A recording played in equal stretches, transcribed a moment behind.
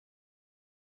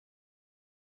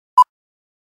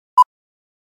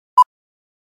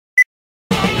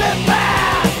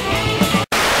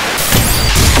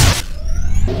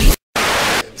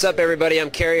What's up, everybody?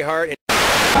 I'm Carrie Hart.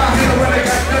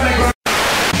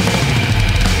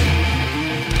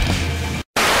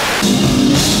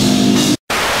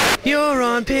 You're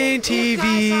on Pain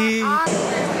TV.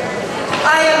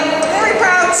 I am very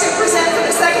proud to present for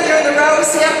the second year in a row,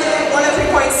 CFP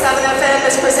 103.7 FM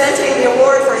is presenting the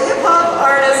award for Hip Hop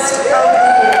Artist of the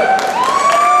Year.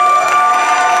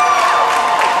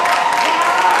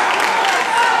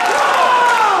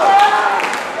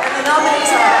 And the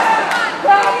nominees are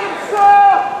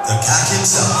the KAC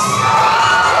himself.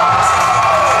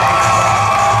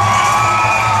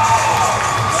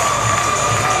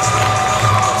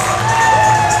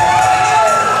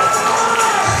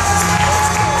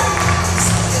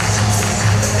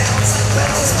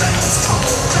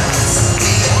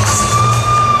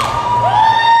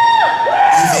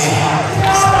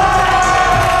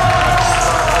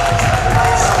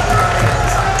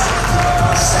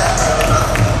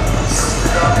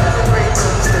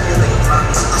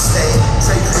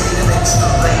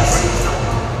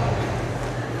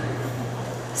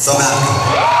 Femapco.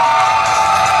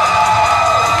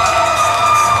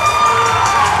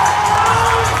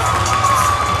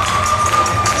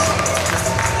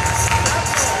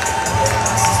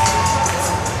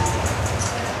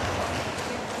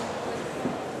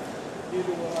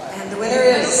 And the winner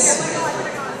is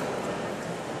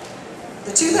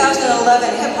the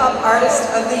 2011 Hip Hop Artist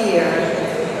of the Year.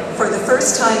 For the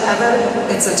first time ever,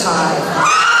 it's a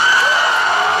tie.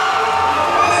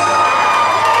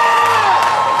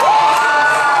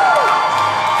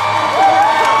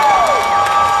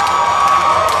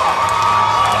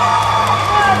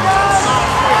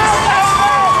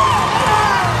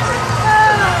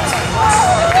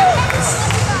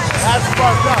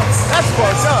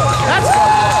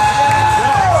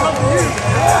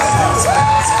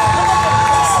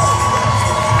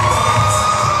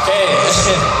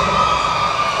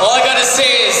 All I gotta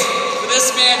say is, for this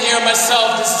man here,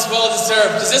 myself, this is well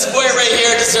deserved. Because this boy right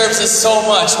here deserves this so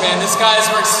much, man. This guy has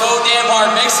worked so damn hard.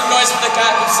 Make some noise for the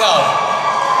KAC himself.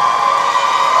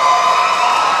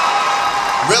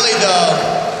 Really though,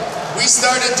 we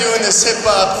started doing this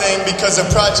hip-hop thing because of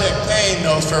Project Pain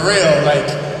though, for real. Like,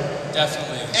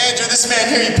 definitely. Andrew, this man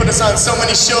here, you put us on so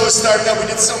many shows starting out. We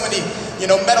did so many,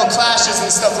 metal clashes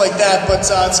and stuff like that. But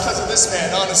it's because of this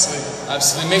man, honestly.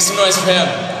 Absolutely. Make some noise for him.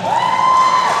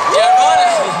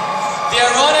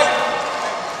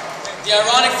 The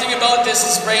ironic thing about this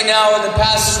is right now, in the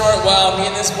past short while,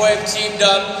 me and this boy have teamed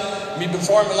up. We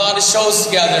performed a lot of shows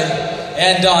together.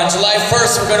 And on July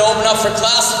 1st, we're going to open up for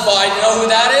Classified. You know who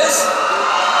that is?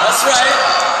 That's right.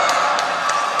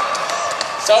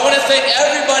 So I want to thank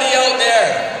everybody out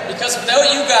there. Because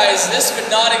without you guys, this would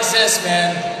not exist,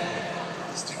 man.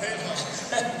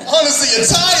 Honestly, a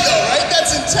tie though, right?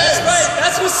 That's intense. That's right.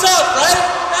 That's what's up, right?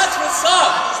 That's what's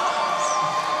up.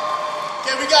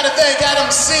 Okay, we gotta thank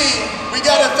Adam C. We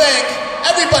gotta thank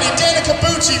everybody, Dana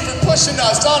Kabuchi, for pushing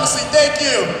us. Honestly, thank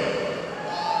you.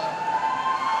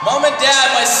 Mom and Dad,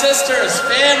 my sisters,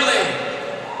 family.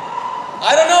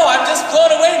 I don't know, I'm just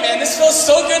blown away, man. This feels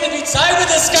so good to be tied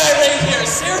with this guy right here,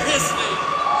 seriously.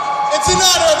 It's an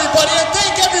honor, everybody, and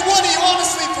thank every one of you,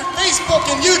 honestly, for Facebook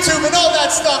and YouTube and all that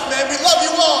stuff, man. We love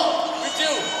you all. We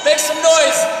do. Make some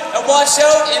noise. And watch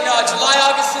out, in July,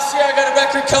 August this year, I got a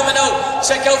record coming out.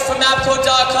 Check out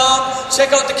Femapco.com.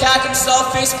 Check out the KAC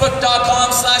himself,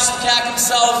 Facebook.com/the KAC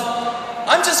himself.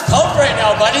 I'm just pumped right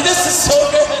now, buddy. This is so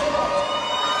good.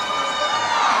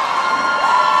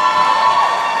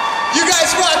 You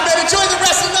guys rock, man. Enjoy the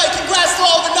rest of the night. Congrats to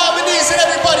all the nominees and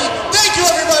everybody. Thank you,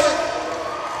 everybody.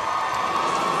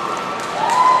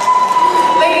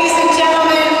 Ladies and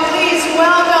gentlemen, please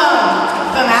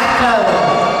welcome Femapco.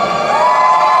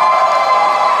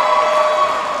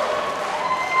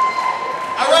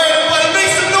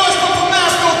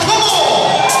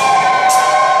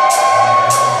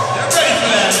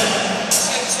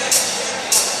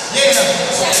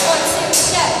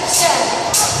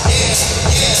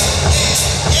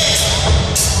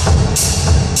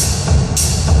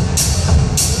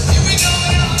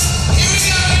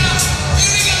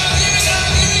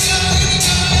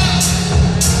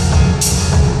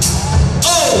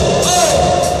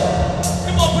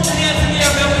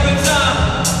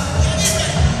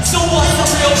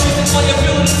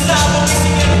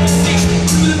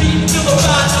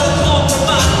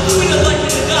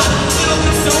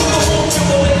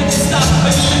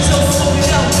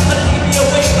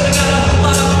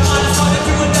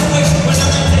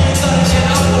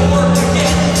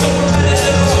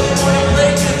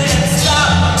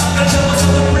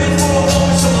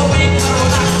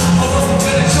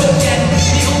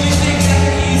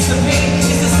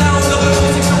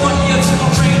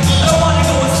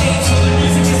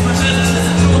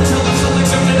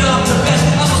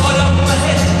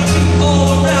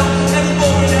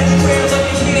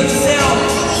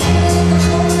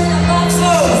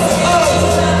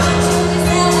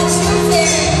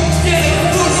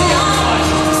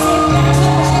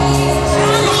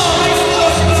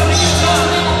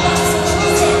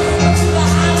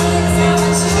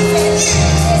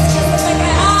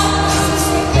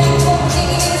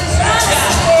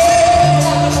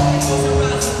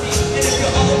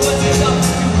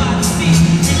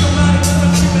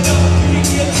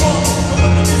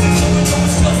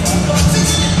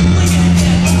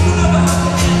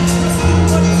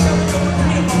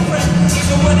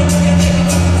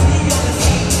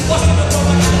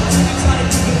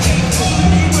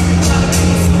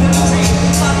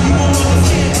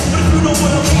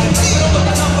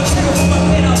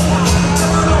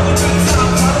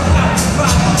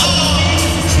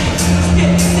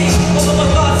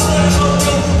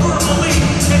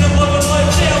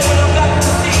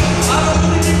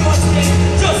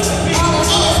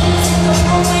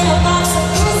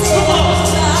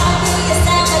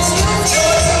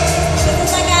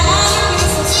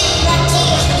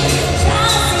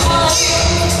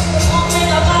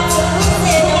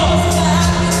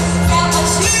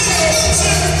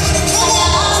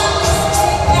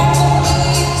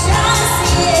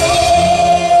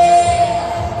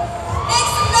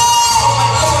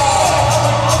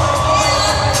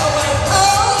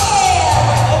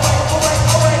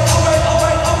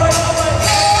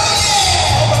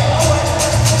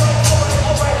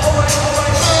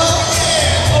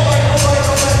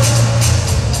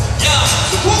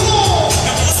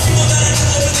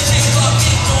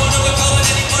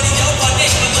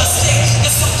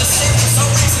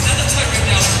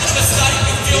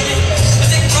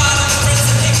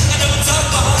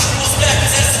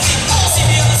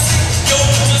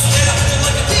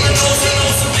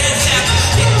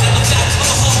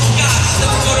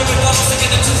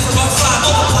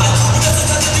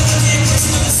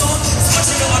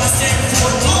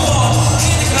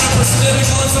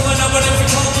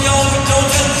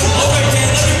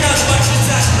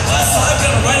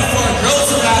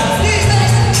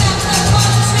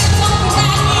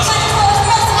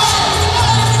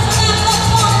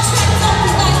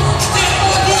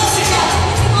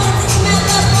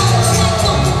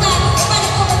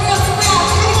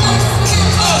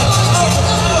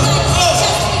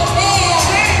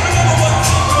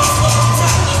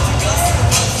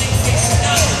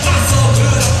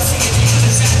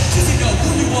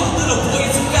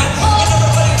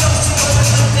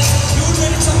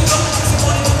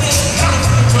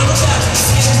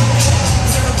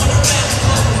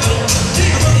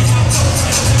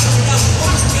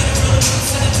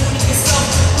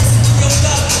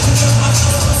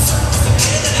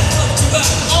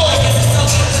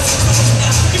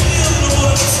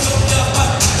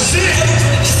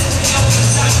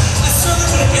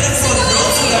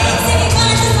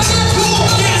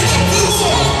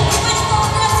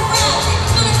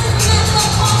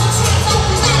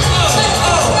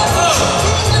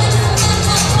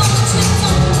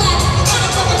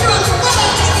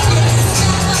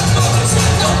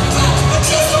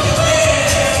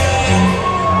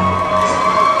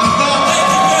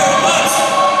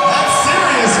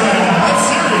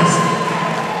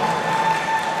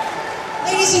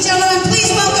 Ladies and gentlemen,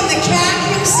 please welcome the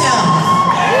KAC himself.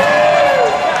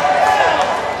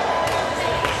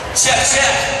 Check,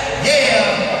 check.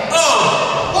 Yeah.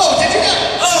 Oh. Whoa, did you guys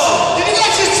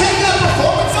just check that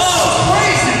performance? That was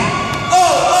crazy.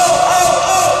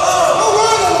 Who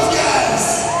were those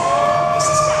guys?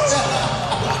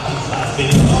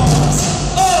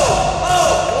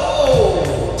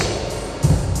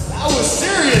 That was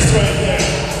serious right there.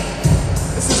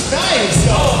 This is nice.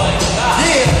 Oh my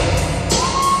God. Yeah.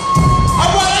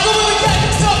 All right, I go with the KAC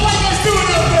himself. How you guys doing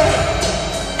out there?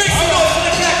 Make some noise for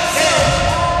the KAC himself.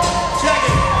 Check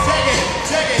it.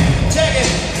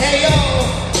 Hey yo,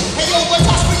 one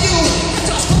toss for you, one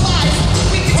toss for life.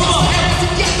 We can toss forever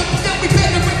together, but then we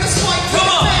better in this fight. Come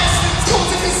on. It's going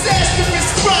to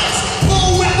disastrous crimes.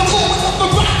 Low at the moment of the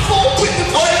rock, full with the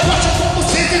money. Watch your trouble,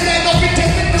 scissors, and I'll be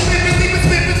taking the living, leaving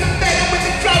spinning the metal with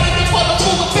the crowd and the bottle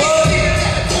full of paper. Even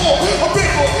at a core, a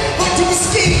wrinkle, like to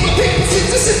escape. But paper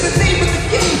scissors is the name of the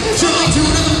game. Surely due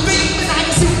to the fame, and I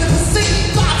assume that the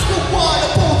same thoughts go on. A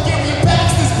Bulgarian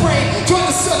Baxter's brain, trying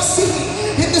to succeed.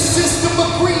 In the system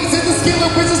of greed, and the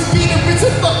skiller is as beater, it's a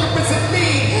fucker, it's a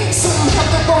need. Some have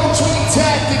their own trained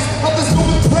tactics, others go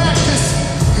in practice.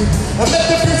 I let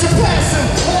the future pass them.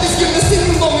 All these gonna see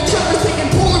you low and try to take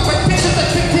and pull it right pictures that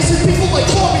can piss people like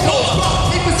Bobby. Rock,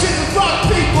 paper, scissors, rock,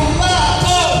 paper, live.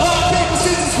 Rock, paper,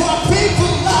 scissors, rock, paper,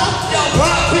 live.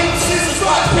 Rock, paper, scissors,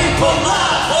 rock, paper,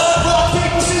 live. Rock,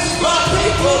 paper, scissors, rock,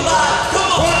 paper, live.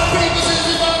 Come on. Rock, paper,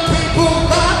 scissors, rock, paper,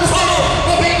 live.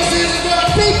 Rock, paper, scissors,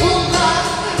 rock, paper, live.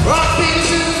 Rock, paper,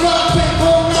 scissors, rock,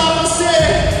 paper, live. I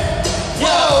said, yo,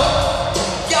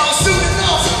 soon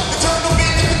enough, the turn will be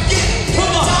at the beginning. Come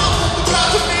on. The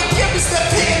crowd to make every step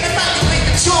in, annihilate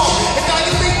the charm,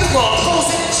 annihilate the law,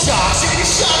 posing in shock, shady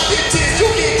shot, vintage,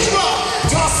 you get drunk.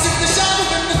 Toss in the shadow,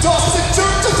 and the toss and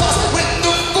turn to toss. With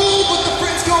the fool, but the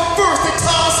friends come first, they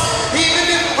toss. Even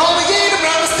if all the ain't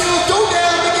around, it still go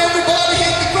down. Like everybody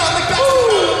hit the ground, like bouncing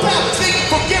around the path. Thinking,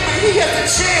 forgive me, he has a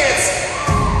chance.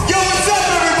 Yo, what's up,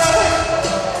 everybody?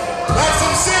 That's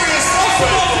some serious stuff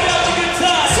right there.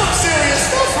 Some serious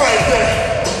stuff right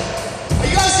there.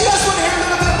 You guys want to hear a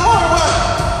little bit more or what?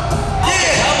 Yeah.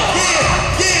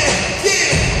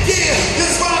 This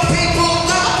is rock people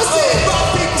live. I said rock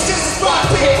people, scissors, rock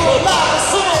people live. I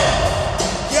said,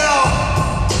 yo,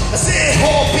 I said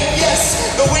all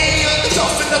BS. The way of the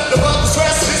tossing up the bug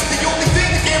stress is the only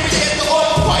thing that can get the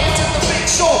oil quiet to the big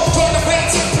show. Trying to reign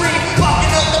supreme,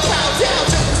 locking up the pound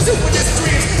down, just pursuing his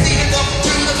dreams, leading up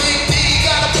to the big D.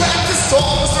 Gotta practice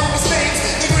all the service names.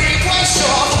 The green, white,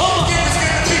 sharp. Gary's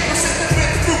gonna be persistent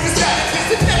with the proof is that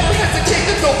it never hesitate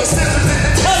to throw the scissors in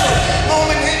the teller.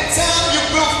 Moment in time, you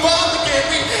will find the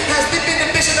Gary has the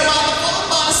vision around the fun,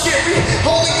 mind is scary.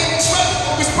 Holy in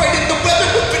trouble, always bright in the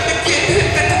weather, whipping the kid,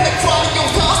 hitting the crowd, and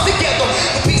your cars together.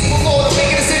 The peaceful order,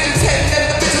 making decisions, heading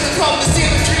and the vision of the common to see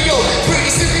the trio. Pretty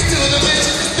serious till the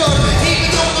mission is done. Even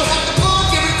though they'll have the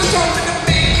fun, Gary's determined to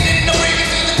make it, and the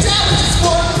breaking through the challenge is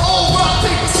one. Oh, rock,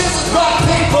 paper, scissors, rock,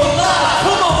 paper, live.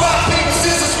 Come on, rock, paper,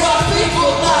 scissors, rock,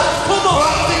 paper, live. Come on,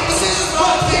 rock, paper, scissors,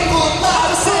 rock, paper, live.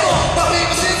 I said, rock,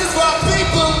 paper, scissors, rock,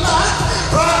 paper, live.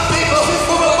 Rock, paper,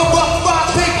 rock,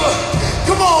 paper.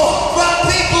 Come on, rock,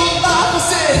 paper, live. I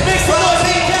said, rock,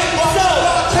 paper,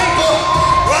 rock, paper,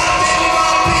 rock, paper,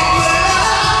 rock, paper, live.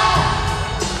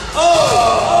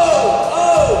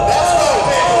 That's rock,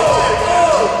 paper, live.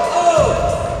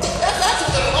 That's a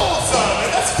little old song, man.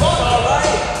 That's fun. All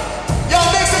right.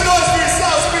 Y'all make some noise for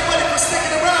yourselves, everybody, for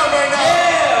sticking around right now.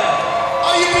 Yeah.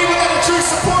 All you people that are true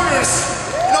supporters.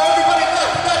 You know, everybody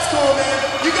left, but that's cool, man.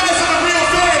 You guys are the real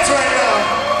fans right now.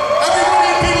 Everybody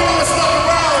and people that have stuck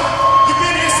around, you've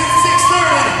been here since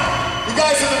 6:30. You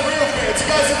guys are the real fans. You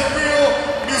guys are the real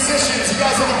musicians. You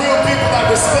guys are the real people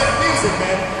that respect